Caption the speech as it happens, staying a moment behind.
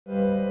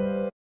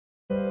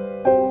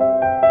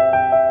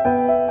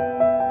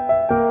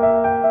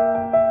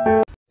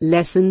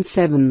Lesson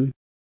 7.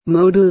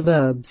 Modal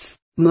verbs.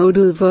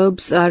 Modal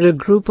verbs are a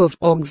group of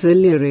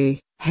auxiliary,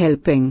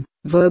 helping,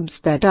 verbs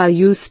that are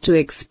used to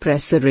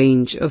express a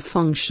range of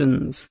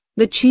functions,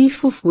 the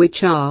chief of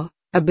which are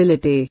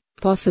ability,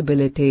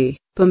 possibility,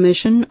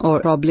 permission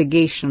or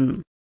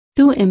obligation.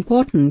 Two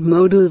important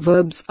modal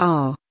verbs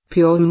are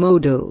pure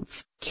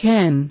modals,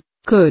 can,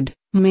 could,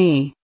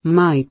 may,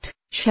 might,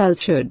 shall,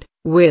 should,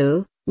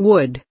 will,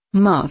 would,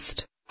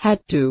 must,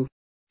 had to.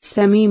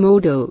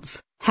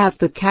 Semi-modals have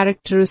the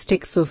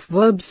characteristics of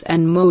verbs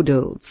and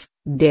modals,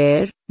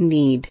 dare,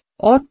 need,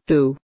 ought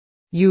to.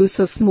 Use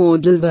of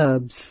modal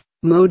verbs.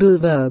 Modal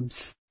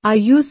verbs are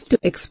used to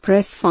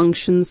express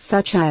functions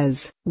such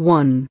as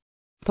 1.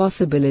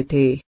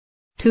 Possibility,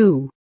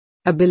 2.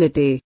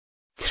 Ability,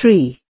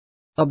 3.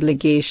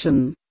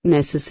 Obligation,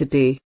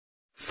 necessity,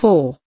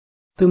 4.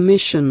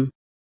 Permission,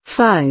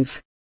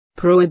 5.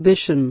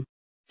 Prohibition,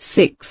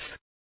 6.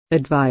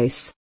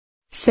 Advice,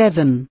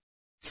 7.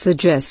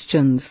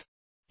 Suggestions,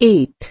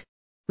 8.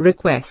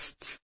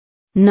 Requests,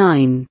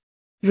 9.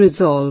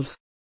 Resolve.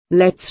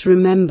 Let's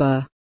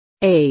remember.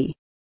 A.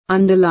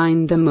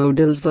 Underline the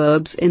modal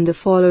verbs in the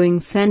following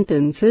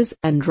sentences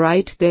and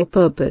write their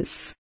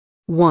purpose.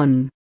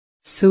 1.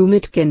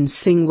 Sumit can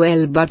sing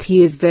well but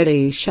he is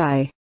very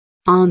shy.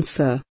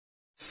 Answer.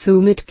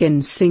 Sumit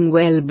can sing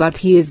well but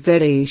he is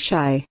very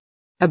shy.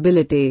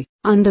 Ability.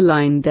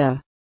 Underline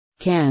the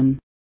can.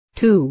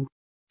 2.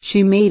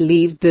 She may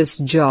leave this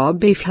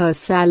job if her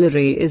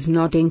salary is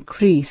not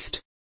increased.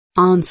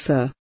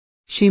 Answer.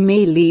 She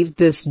may leave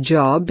this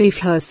job if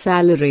her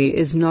salary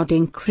is not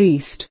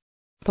increased.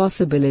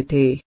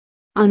 Possibility.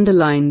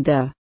 Underline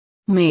the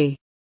may.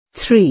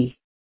 3.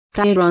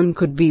 Kiran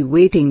could be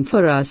waiting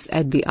for us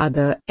at the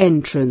other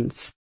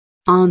entrance.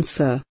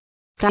 Answer.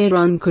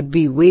 Kiran could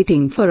be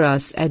waiting for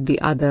us at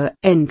the other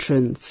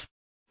entrance.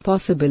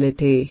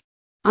 Possibility.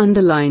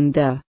 Underline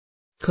the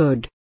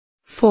could.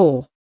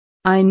 4.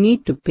 I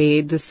need to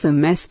pay the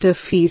semester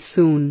fee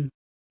soon.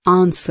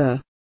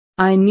 Answer.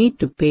 I need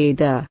to pay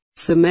the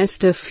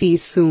semester fee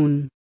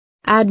soon.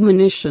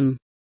 Admonition.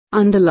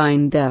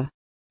 Underline the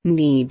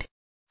need.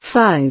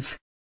 5.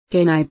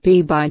 Can I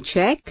pay by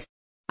check?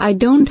 I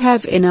don't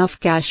have enough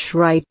cash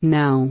right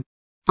now.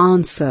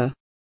 Answer.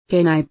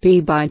 Can I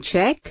pay by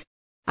check?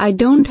 I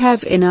don't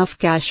have enough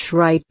cash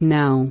right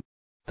now.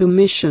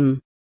 Permission.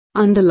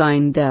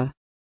 Underline the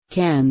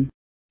can.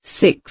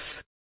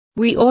 6.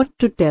 We ought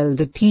to tell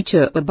the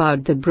teacher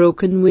about the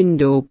broken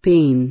window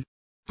pane.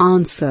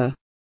 Answer.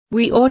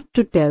 We ought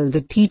to tell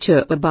the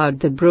teacher about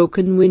the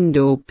broken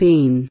window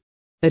pane.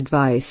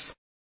 Advice.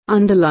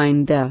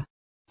 Underline the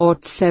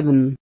ought.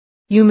 7.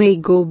 You may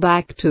go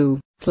back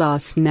to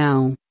class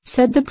now,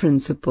 said the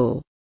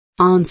principal.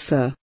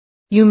 Answer.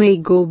 You may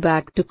go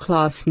back to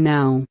class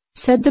now,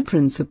 said the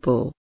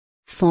principal.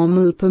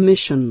 Formal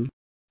permission.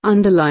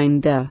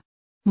 Underline the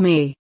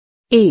may.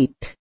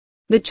 8.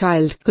 The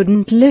child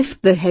couldn't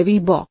lift the heavy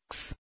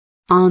box.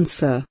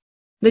 Answer.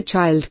 The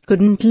child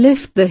couldn't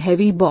lift the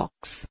heavy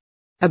box.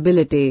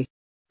 Ability.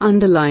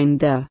 Underline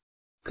the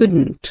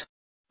couldn't.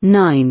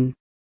 9.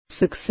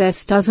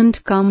 Success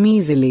doesn't come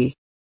easily.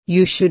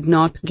 You should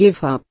not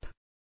give up.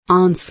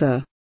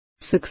 Answer.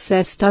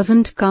 Success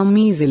doesn't come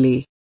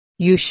easily.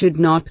 You should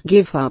not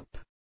give up.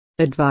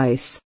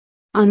 Advice.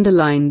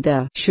 Underline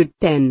the should.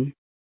 10.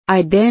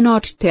 I dare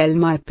not tell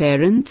my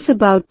parents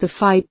about the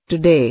fight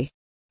today.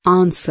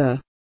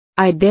 Answer.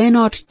 I dare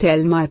not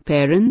tell my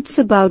parents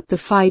about the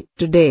fight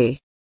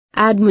today.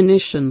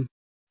 Admonition.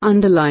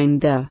 Underline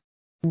the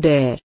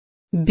dare.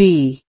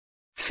 B.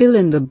 Fill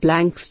in the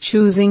blanks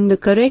choosing the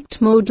correct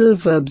modal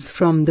verbs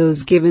from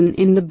those given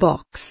in the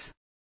box.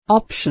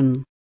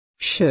 Option.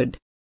 Should,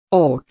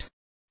 ought,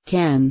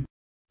 can,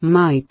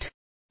 might,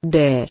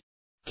 dare,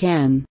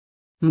 can,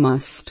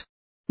 must,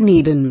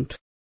 needn't,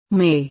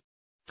 may,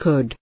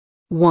 could.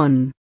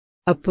 1.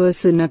 A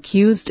person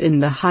accused in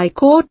the High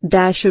Court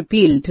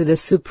appeal to the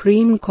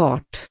Supreme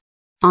Court.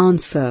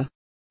 Answer.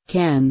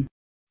 Can.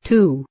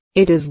 2.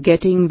 It is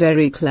getting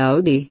very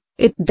cloudy,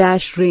 it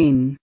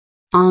rain.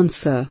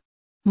 Answer.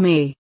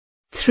 May.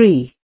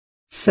 3.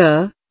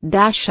 Sir,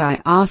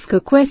 I ask a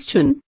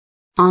question?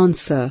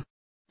 Answer.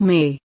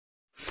 May.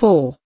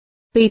 4.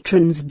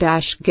 Patrons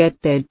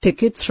get their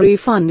tickets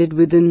refunded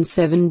within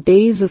 7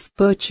 days of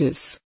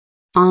purchase.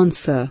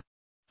 Answer.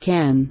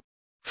 Can.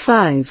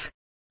 5.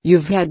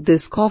 You've had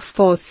this cough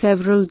for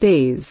several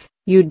days,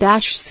 you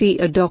see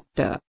a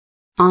doctor.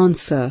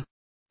 Answer.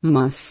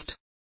 Must.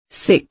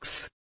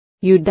 6.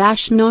 You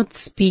not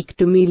speak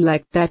to me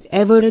like that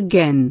ever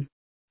again.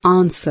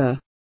 Answer.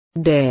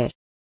 Dare.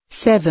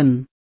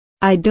 7.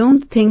 I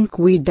don't think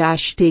we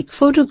take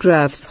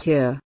photographs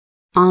here.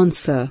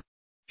 Answer.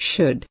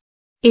 Should.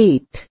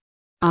 8.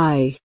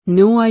 I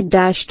know I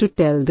to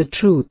tell the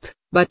truth,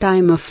 but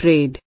I'm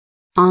afraid.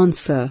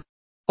 Answer.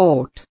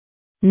 Ought.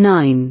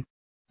 9.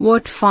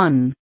 What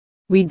fun.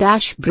 We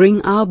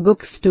bring our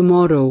books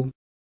tomorrow.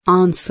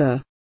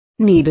 Answer.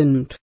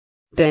 Needn't.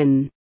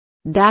 10.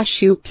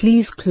 You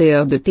please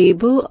clear the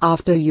table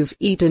after you've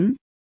eaten?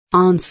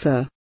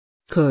 Answer.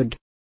 Could.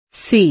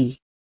 C.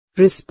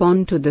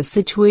 Respond to the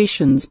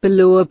situations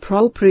below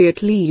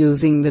appropriately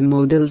using the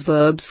modal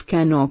verbs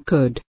can or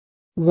could.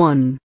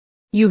 1.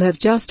 You have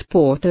just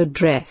bought a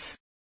dress.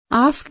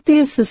 Ask the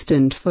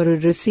assistant for a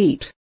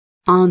receipt.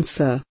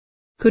 Answer.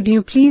 Could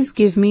you please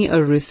give me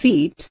a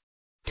receipt?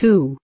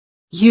 2.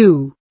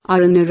 You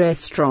are in a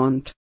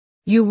restaurant.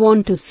 You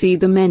want to see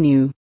the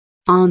menu.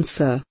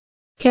 Answer.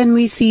 Can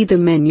we see the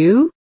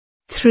menu?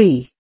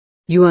 3.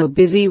 You are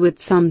busy with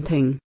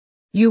something.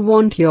 You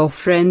want your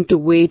friend to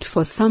wait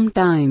for some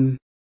time.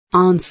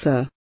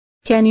 Answer.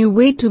 Can you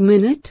wait a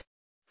minute?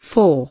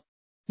 4.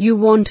 You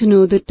want to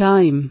know the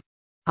time.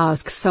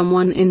 Ask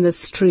someone in the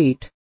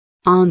street.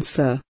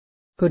 Answer.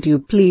 Could you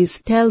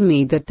please tell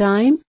me the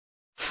time?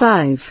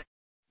 5.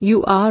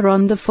 You are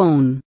on the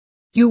phone.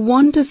 You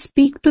want to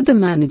speak to the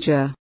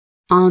manager.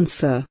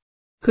 Answer.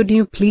 Could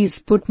you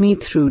please put me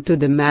through to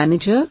the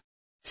manager?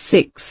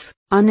 6.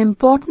 An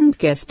important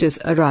guest is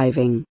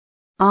arriving.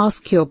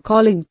 Ask your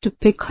colleague to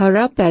pick her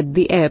up at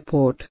the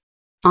airport.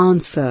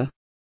 Answer.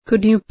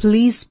 Could you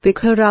please pick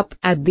her up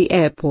at the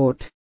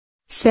airport?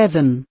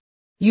 7.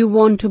 You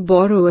want to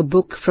borrow a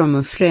book from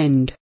a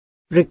friend.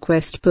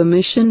 Request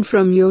permission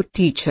from your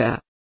teacher.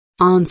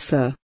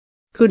 Answer.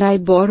 Could I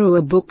borrow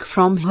a book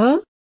from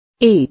her?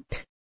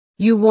 8.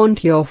 You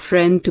want your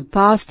friend to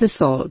pass the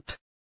salt.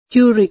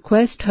 You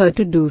request her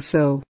to do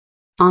so.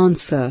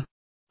 Answer.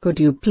 Could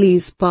you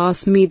please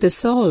pass me the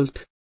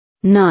salt?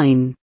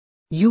 9.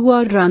 You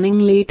are running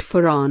late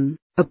for an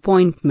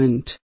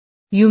appointment.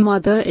 Your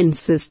mother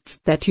insists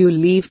that you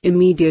leave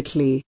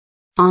immediately.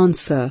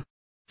 Answer.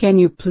 Can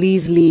you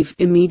please leave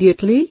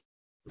immediately?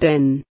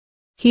 10.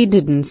 He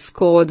didn't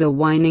score the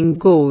winning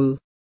goal.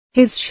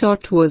 His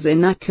shot was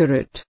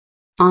inaccurate.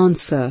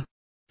 Answer.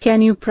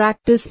 Can you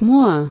practice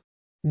more?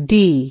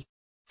 D.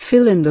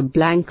 Fill in the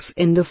blanks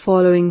in the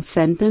following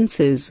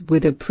sentences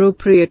with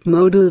appropriate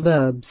modal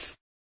verbs.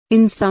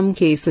 In some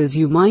cases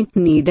you might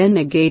need a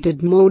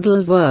negated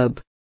modal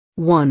verb.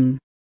 1.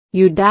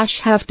 You dash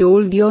have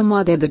told your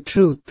mother the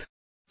truth.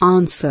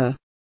 Answer.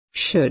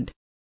 Should.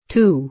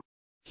 2.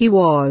 He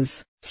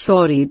was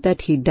sorry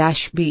that he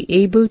dash be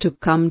able to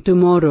come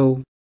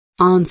tomorrow.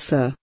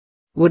 Answer.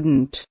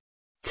 Wouldn't.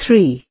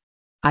 3.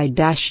 I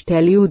dash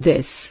tell you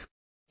this.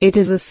 It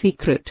is a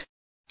secret.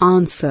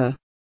 Answer.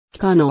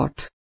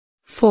 Cannot.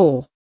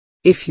 4.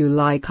 If you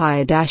like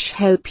I dash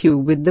help you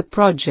with the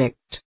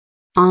project.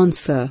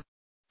 Answer.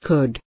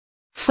 Could.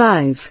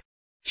 5.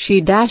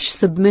 She dash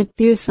submit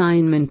the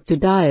assignment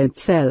today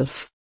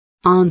itself.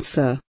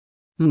 Answer.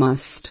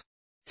 Must.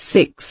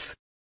 6.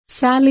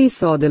 Sally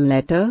saw the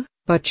letter,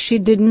 but she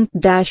didn't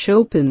dash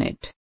open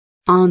it.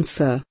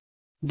 Answer.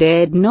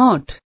 Dared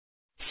not.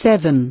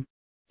 7.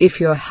 If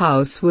your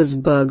house was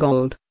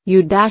burgled,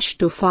 you dash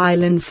to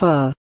file in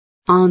for.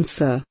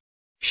 Answer.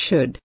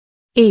 Should.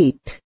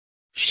 8.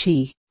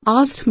 She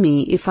asked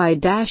me if I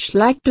dash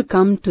like to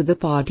come to the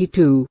party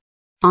too.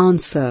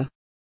 Answer.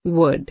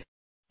 Would.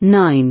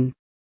 9.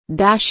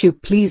 Dash you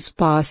please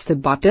pass the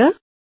butter?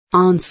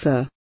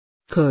 Answer.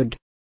 Could.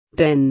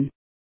 10.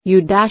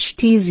 You dash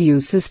tease you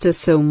sister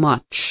so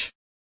much.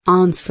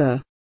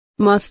 Answer.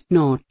 Must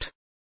not.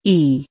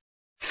 E.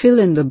 Fill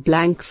in the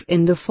blanks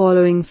in the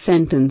following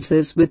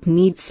sentences with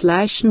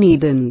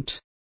need/needn't.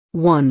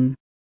 1.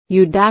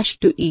 You dash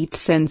to eat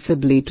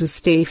sensibly to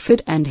stay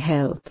fit and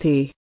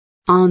healthy.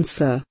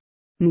 Answer.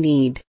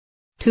 Need.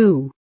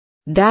 2.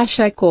 Dash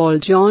I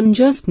called John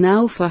just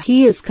now for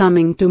he is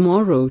coming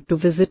tomorrow to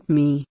visit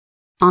me.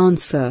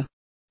 Answer.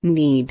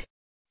 Need.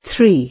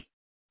 3.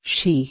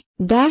 She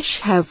dash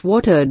have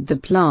watered the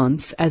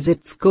plants as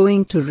it's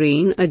going to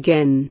rain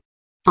again.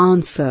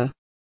 Answer.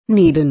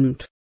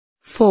 Needn't.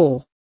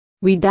 4.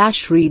 We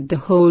dash read the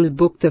whole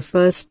book the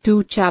first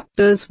 2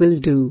 chapters will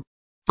do.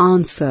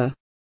 Answer.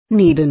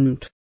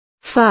 Needn't.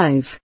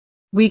 5.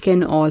 We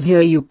can all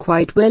hear you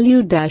quite well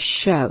you dash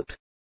shout.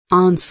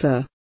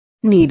 Answer.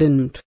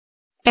 Needn't.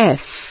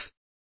 F.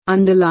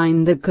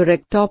 Underline the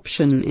correct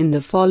option in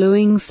the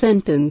following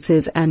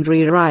sentences and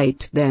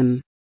rewrite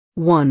them.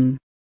 1.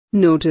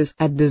 Notice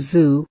at the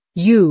zoo,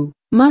 you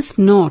must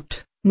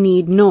not,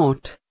 need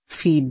not,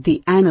 feed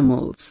the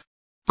animals.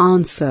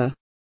 Answer.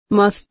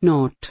 Must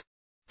not.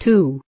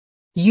 2.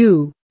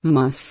 You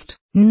must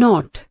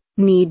not,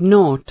 need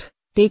not,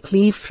 take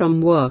leave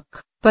from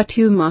work, but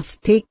you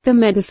must take the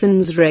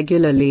medicines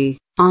regularly.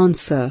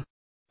 Answer.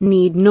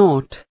 Need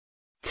not.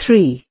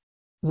 3.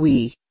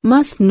 We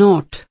must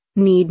not,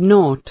 need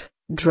not,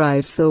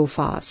 drive so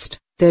fast,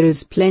 there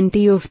is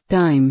plenty of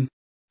time.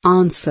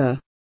 Answer.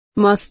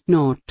 Must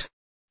not.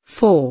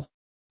 4.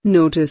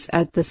 Notice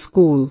at the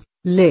school,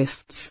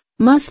 lifts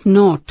must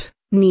not,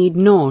 need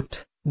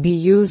not, be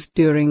used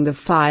during the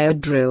fire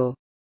drill.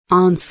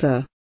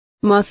 Answer.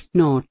 Must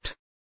not.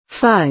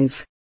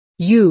 5.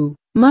 You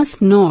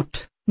must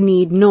not,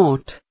 need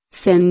not,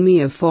 send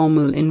me a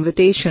formal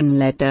invitation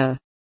letter.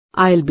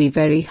 I'll be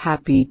very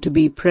happy to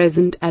be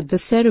present at the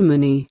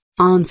ceremony.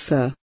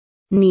 Answer.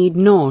 Need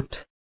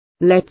not.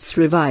 Let's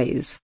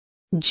revise.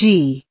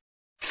 G.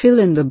 Fill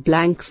in the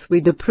blanks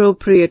with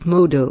appropriate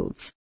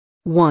modals.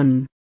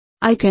 1.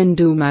 I can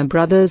do my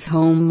brother's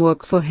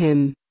homework for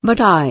him, but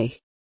I.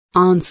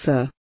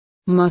 Answer.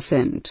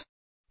 Mustn't.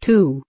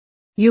 2.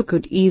 You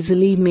could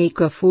easily make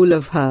a fool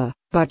of her,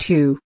 but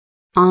you.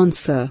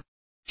 Answer.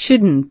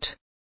 Shouldn't.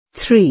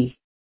 3.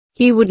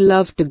 He would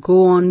love to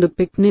go on the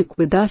picnic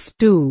with us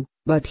too,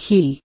 but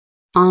he.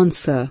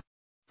 Answer.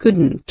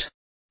 Couldn't.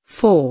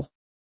 4.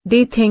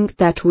 They think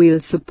that we'll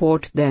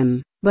support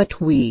them,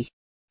 but we.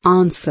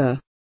 Answer.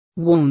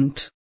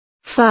 Won't.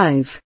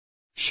 5.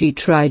 She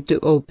tried to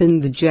open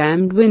the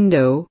jammed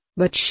window,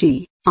 but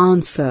she.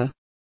 Answer.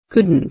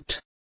 Couldn't.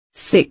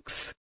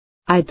 6.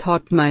 I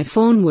thought my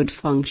phone would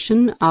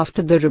function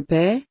after the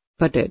repair,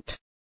 but it.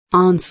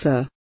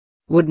 Answer.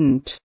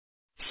 Wouldn't.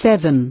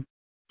 7.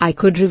 I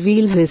could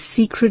reveal his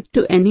secret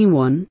to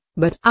anyone,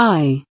 but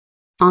I.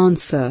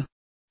 Answer.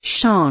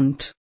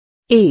 Shan't.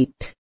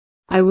 8.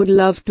 I would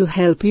love to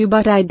help you,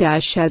 but I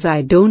dash as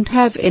I don't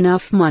have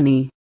enough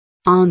money.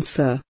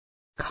 Answer.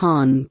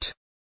 Can't.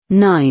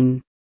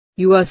 9.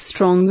 You are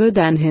stronger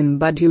than him,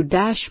 but you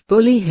dash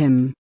bully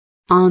him.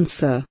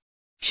 Answer.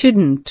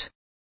 Shouldn't.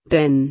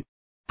 10.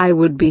 I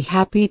would be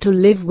happy to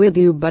live with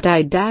you, but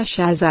I dash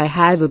as I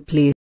have a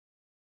place